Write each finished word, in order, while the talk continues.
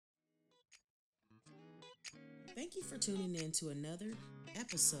Thank you for tuning in to another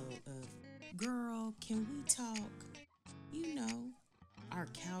episode of Girl, Can We Talk? You know, our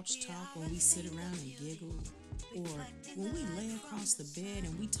couch talk when we sit around and giggle, or when we lay across the bed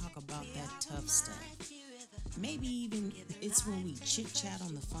and we talk about that tough stuff. Maybe even it's when we chit chat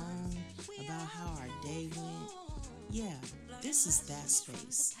on the phone about how our day went. Yeah, this is that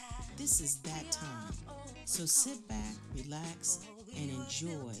space. This is that time. So sit back, relax, and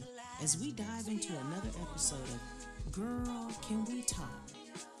enjoy as we dive into another episode of Girl, Can We Talk?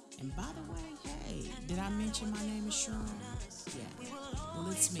 And by the way, hey, did I mention my name is Cheryl? Yeah, well,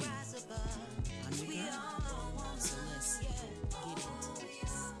 it's me. I'm your girl. So let's get into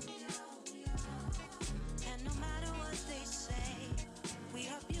this. And no matter what they say, we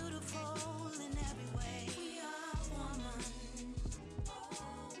are beautiful in every way. We are woman.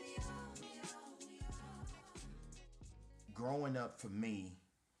 Growing up for me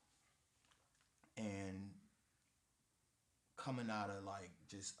and coming out of like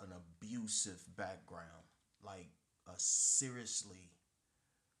just an abusive background, like a seriously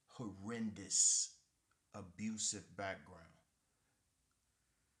horrendous abusive background,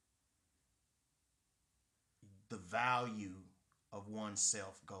 the value of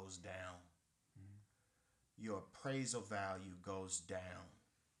oneself goes down. Your appraisal value goes down,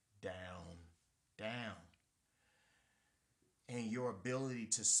 down, down. And your ability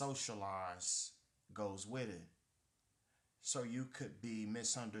to socialize goes with it. So you could be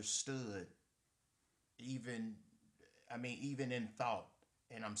misunderstood even even in thought.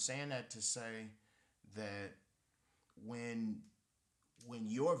 And I'm saying that to say that when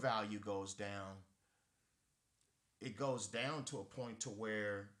your value goes down, it goes down to a point to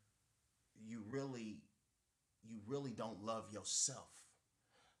where you really don't love yourself.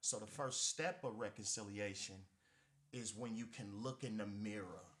 So the first step of reconciliation is when you can look in the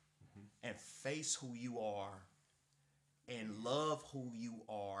mirror and face who you are and love who you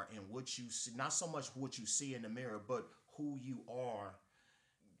are and what you see, not so much what you see in the mirror, but who you are.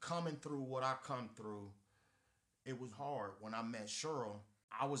 Coming through what I come through, it was hard. When I met Cheryl,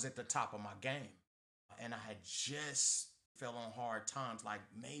 I was at the top of my game. And I had just fell on hard times, like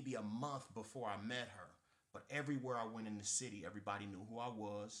maybe a month before I met her. But everywhere I went in the city, everybody knew who I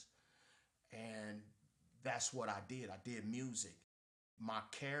was. And that's what I did. I did music. My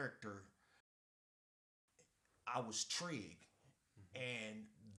character, I was Trig. And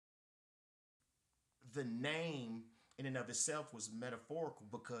the name in and of itself was metaphorical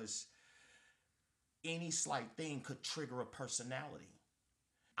because any slight thing could trigger a personality.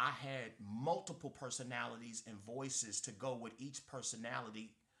 I had multiple personalities and voices to go with each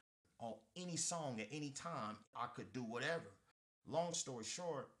personality on any song at any time. I could do whatever. Long story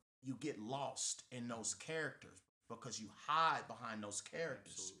short, you get lost in those characters because you hide behind those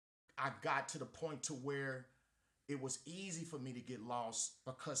characters. Absolutely. I got to the point to where it was easy for me to get lost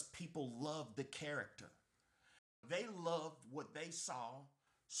because people loved the character. They loved what they saw,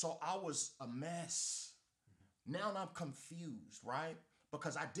 so I was a mess. Now I'm confused, right?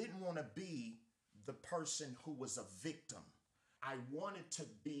 Because I didn't want to be the person who was a victim. I wanted to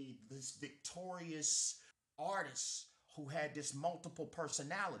be this victorious artist who had this multiple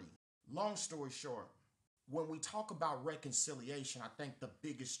personality. Long story short, when we talk about reconciliation, I think the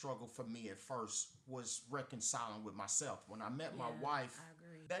biggest struggle for me at first was reconciling with myself. When I met my wife,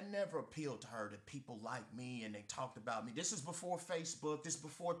 that never appealed to her that people like me and they talked about me. This is before Facebook, this is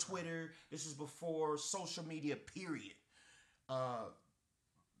before Twitter, this is before social media, period.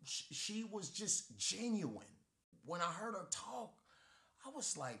 She was just genuine. When I heard her talk, I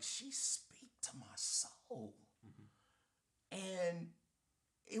was like, she speak to my soul. And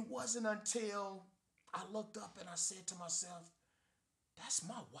it wasn't until I looked up and I said to myself, that's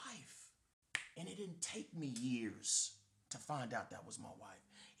my wife. And it didn't take me years to find out that was my wife.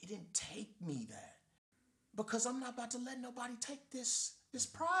 It didn't take me that. Because I'm not about to let nobody take this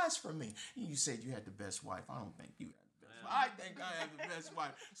prize from me. You said you had the best wife. I don't think you had the best wife. I think I have the best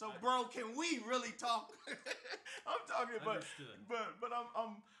wife. So, bro, can we really talk? I'm talking, but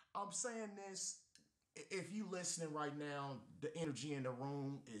I'm saying this. If you listening right now, the energy in the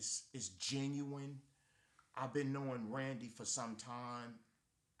room is genuine. I've been knowing Randy for some time.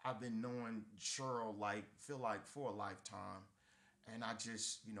 I've been knowing Cheryl feel like for a lifetime. And I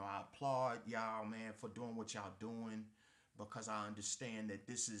just, I applaud y'all, man, for doing what y'all doing because I understand that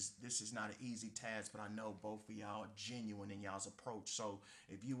this is not an easy task, but I know both of y'all are genuine in y'all's approach. So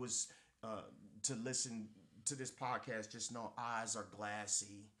if you was to listen to this podcast, just know eyes are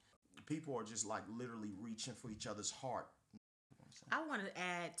glassy. People are just like literally reaching for each other's heart. I want to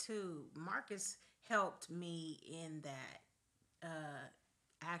add too, Marcus helped me in that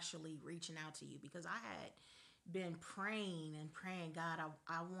actually reaching out to you because I had been praying and praying, God,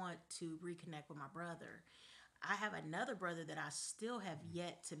 I want to reconnect with my brother. I have another brother that I still have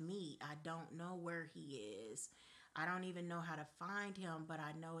yet to meet. I don't know where he is. I don't even know how to find him, but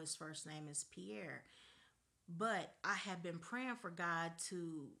I know his first name is Pierre. But I have been praying for God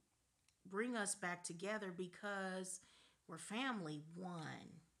to bring us back together because we're family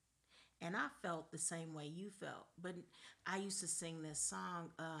one. And I felt the same way you felt. But I used to sing this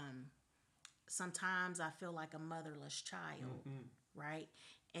song, sometimes I feel like a motherless child, right?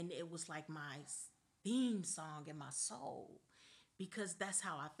 And it was like my theme song in my soul because that's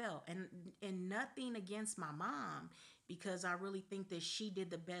how I felt. And nothing against my mom because I really think that she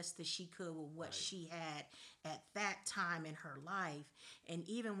did the best that she could with what she had at that time in her life. And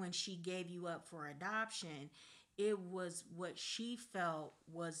even when she gave you up for adoption, it was what she felt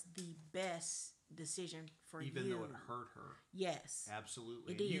was the best decision for Even you. though it hurt her. Yes.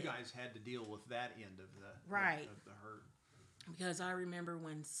 Absolutely. It And you did. guys had to deal with that end of the Right. of the hurt. Because I remember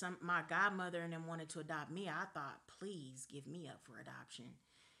when my godmother and them wanted to adopt me, I thought, please give me up for adoption.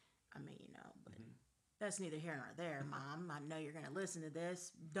 I mean, but that's neither here nor there, Mom. I know you're gonna listen to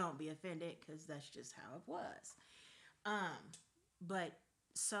this. Don't be offended, because that's just how it was. But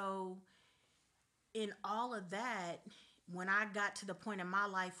so in all of that, when I got to the point in my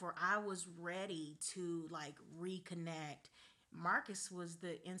life where I was ready to like reconnect, Marcus was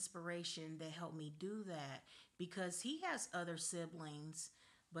the inspiration that helped me do that because he has other siblings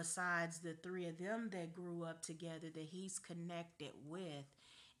besides the three of them that grew up together that he's connected with.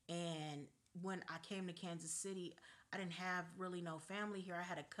 And when I came to Kansas City, I didn't have really no family here. I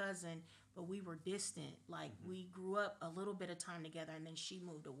had a cousin, but we were distant. Like we grew up a little bit of time together and then she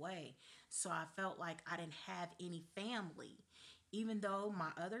moved away. So I felt like I didn't have any family. Even though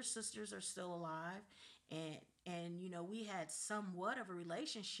my other sisters are still alive and we had somewhat of a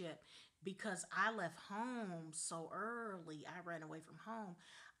relationship because I left home so early. I ran away from home.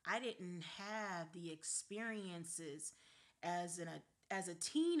 I didn't have the experiences as as a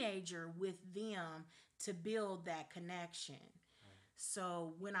teenager with them to build that connection.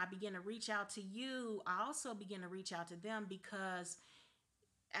 So when I begin to reach out to you, I also begin to reach out to them because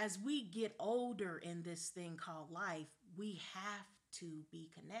as we get older in this thing called life, we have to be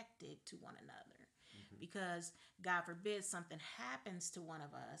connected to one another. Because God forbid something happens to one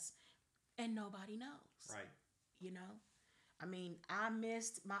of us and nobody knows. Right. You know? I mean, I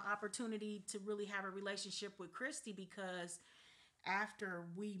missed my opportunity to really have a relationship with Christy because after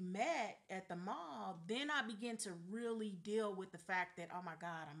we met at the mall, then I began to really deal with the fact that, oh my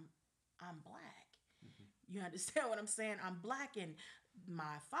God, I'm black. You understand what I'm saying? I'm black and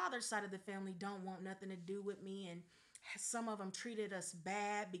my father's side of the family don't want nothing to do with me, and some of them treated us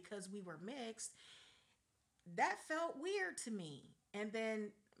bad because we were mixed. That felt weird to me. And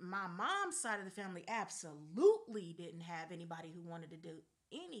then my mom's side of the family absolutely didn't have anybody who wanted to do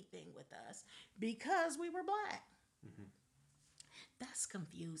anything with us because we were black. That's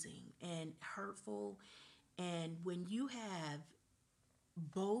confusing and hurtful. And when you have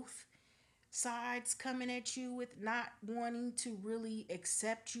both sides coming at you with not wanting to really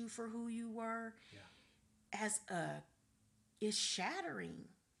accept you for who you were, it's shattering.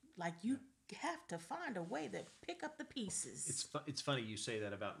 Like you have to find a way to pick up the pieces. It's funny you say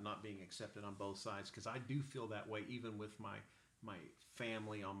that about not being accepted on both sides because I do feel that way even with my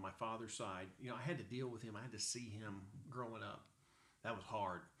family on my father's side. I had to deal with him. I had to see him growing up. That was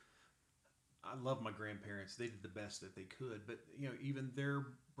hard. I love my grandparents. They did the best that they could, but even their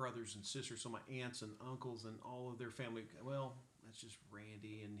brothers and sisters, so my aunts and uncles and all of their family, well, that's just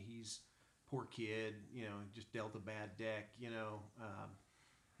Randy and he's poor kid, just dealt a bad deck,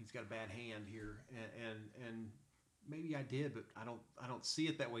 he's got a bad hand here, and maybe I did, but I don't see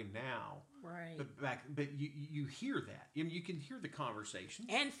it that way now. Right. But you hear that. You can hear the conversation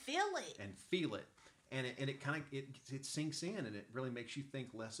and feel it. And it kind of it sinks in, and it really makes you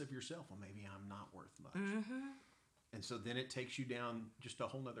think less of yourself. Well, maybe I'm not worth much. And so then it takes you down just a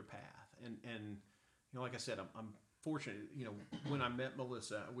whole nother path. And like I said, I'm fortunate. When I met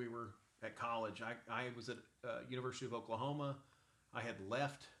Melissa, we were at college. I was at University of Oklahoma. I had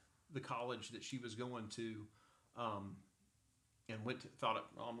left the college that she was going to, and thought,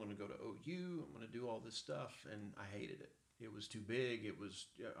 I'm going to go to OU. I'm going to do all this stuff, and I hated it. It was too big. It was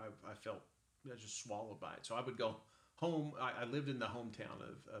I felt just swallowed by it. So I would go home. I lived in the hometown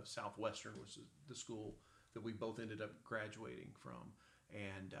of Southwestern, which is the school that we both ended up graduating from.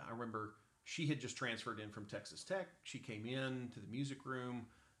 And I remember she had just transferred in from Texas Tech. She came in to the music room,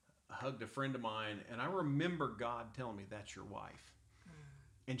 hugged a friend of mine, and I remember God telling me, that's your wife.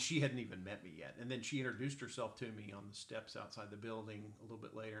 And she hadn't even met me yet. And then she introduced herself to me on the steps outside the building a little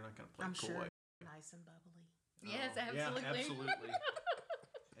bit later, and I kind of played I'm coy. sure nice and bubbly. Yes, Oh, absolutely. Yeah, absolutely.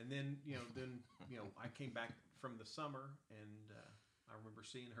 And then I came back from the summer, and I remember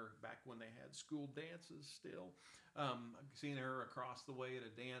seeing her back when they had school dances still. Seeing her across the way at a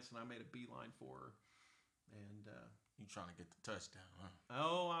dance, and I made a beeline for her. And You trying to get the touchdown, huh?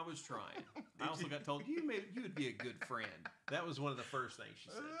 oh, I was trying. I also got told you would be a good friend. That was one of the first things she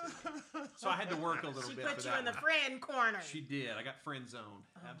said to me. So I had to work a little She bit put for you that in the one. friend corner. She did. I got friend zoned.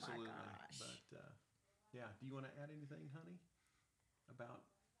 Oh, my Absolutely. gosh. But yeah, do you want to add anything, honey, about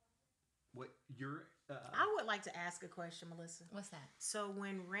what your? I would like to ask a question, Melissa. What's that? So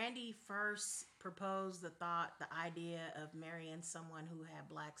when Randy first proposed the idea of marrying someone who had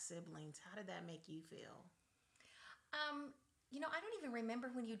black siblings, how did that make you feel? I don't even remember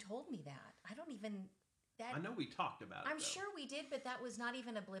when you told me that. I don't even that. I know we talked about it. I'm though. sure we did, but that was not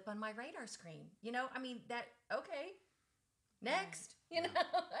even a blip on my radar screen. Okay. Next.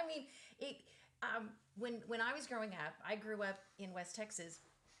 I mean, it when I was growing up, I grew up in West Texas,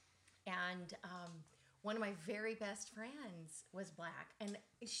 and one of my very best friends was black, and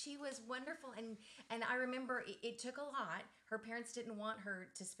she was wonderful. And I remember it took a lot. Her parents didn't want her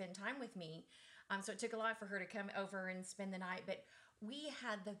to spend time with me, so it took a lot for her to come over and spend the night. But we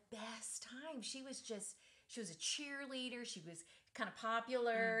had the best time. She was a cheerleader. She was kind of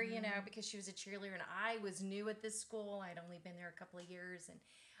popular, because she was a cheerleader, and I was new at this school. I'd only been there a couple of years,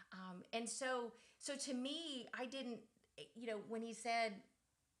 and so to me, I didn't, when he said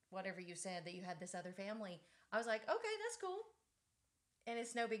whatever you said that you had this other family, I was like, okay, that's cool, and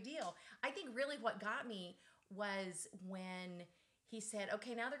it's no big deal. I think really what got me was when he said,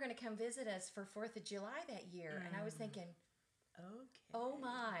 okay, now they're going to come visit us for 4th of July that year, and I was thinking, Okay. oh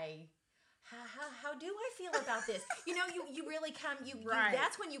my. How do I feel about this? You really come, Right.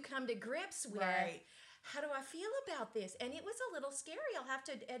 that's when you come to grips with, Right. how do I feel about this? And it was a little scary, I'll have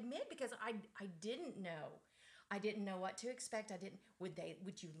to admit, because I didn't know. I didn't know what to expect.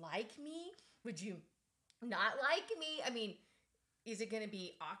 Would you like me? Would you not like me? I mean, is it going to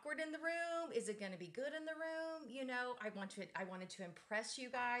be awkward in the room? Is it going to be good in the room? I wanted to impress you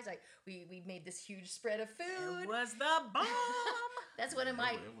guys. We made this huge spread of food. It was the bomb. That's one of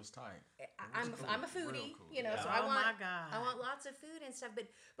my. It was tight. I'm a Real foodie, cool. so Oh I want my God. I want lots of food and stuff.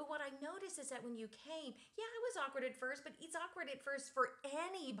 But what I noticed is that when you came, yeah, it was awkward at first, but it's awkward at first for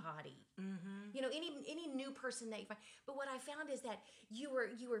anybody. Mm-hmm. Any new person that you find. But what I found is that you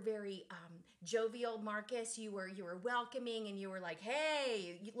were very jovial, Marcus. You were welcoming, and you were like,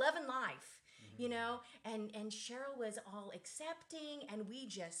 hey, loving life. And Cheryl was all accepting, and we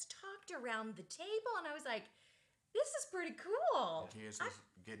just talked around the table, and I was like, this is pretty cool. Kids was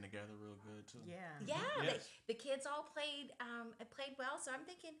getting together real good too. Yeah. Yeah, Yes. the kids all played well, so I'm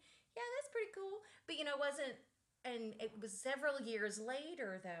thinking, yeah, that's pretty cool. But it wasn't, and it was several years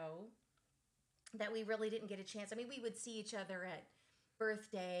later though that we really didn't get a chance. I mean, we would see each other at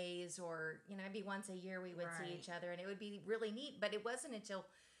birthdays, or maybe once a year we would see Right. each other, and it would be really neat. But it wasn't until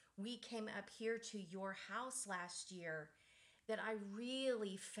we came up here to your house last year that I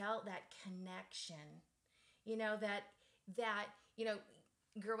really felt that connection. That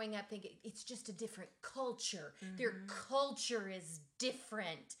growing up thinking it's just a different culture. Their culture is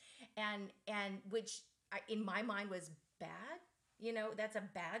different, and which in my mind was bad. That's a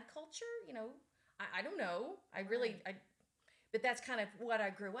bad culture. I don't know. But that's kind of what I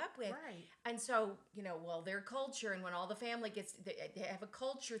grew up with. Right. And so, their culture, and when all the family they have a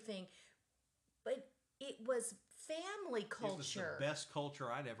culture thing, but it was family culture. It was the best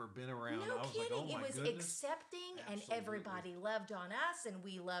culture I'd ever been around. No I was kidding. like, oh my It was goodness. accepting, and Absolutely. everybody loved on us, and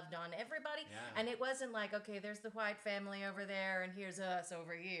we loved on everybody. Yeah. And it wasn't like, okay, there's the white family over there, and here's us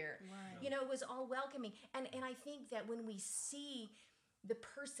over here. Right. It was all welcoming. And I think that when we see the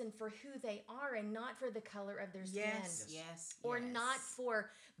person for who they are, and not for the color of their skin, Yes. or yes. not for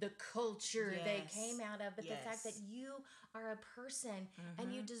the culture they Yes. came out of, but the fact that Yes. you are a person,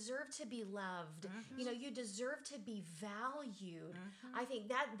 and you deserve to be loved. You deserve to be valued. I think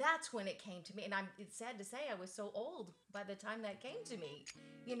that's when it came to me, and it's sad to say I was so old by the time that came to me.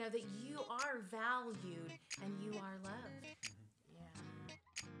 That you are valued and you are loved. Yeah.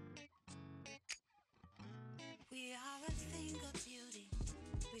 We are a thing of beauty,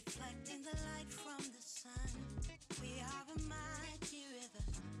 reflecting the light from the sun. We are a mighty river,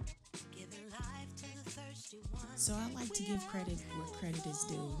 giving life to the thirsty ones. So I like to give credit where credit is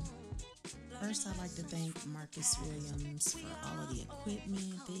due. First, I'd like to thank Marcus Williams for all of the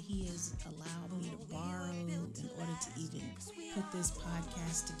equipment that he has allowed me to borrow in order to even put this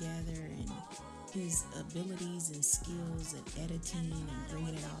podcast together, and his abilities and skills at editing and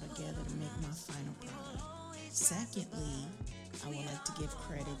bringing it all together to make my final product. Secondly, I would like to give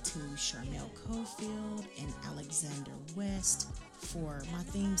credit to Charnel Cofield and Alexander West for my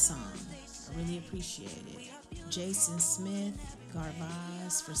theme song. I really appreciate it. Jason Smith,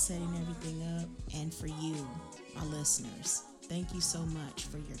 Garvaz for setting everything up, and for you, my listeners. Thank you so much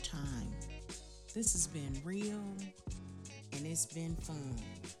for your time. This has been real, and it's been fun.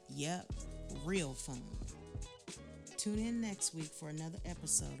 Yep, real fun. Tune in next week for another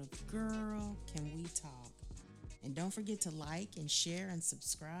episode of Girl, Can We Talk? And don't forget to like and share and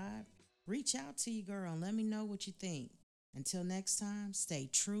subscribe. Reach out to your girl and let me know what you think. Until next time, stay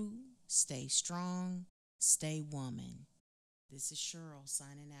true, stay strong, stay woman. This is Cheryl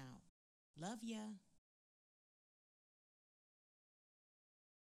signing out. Love ya.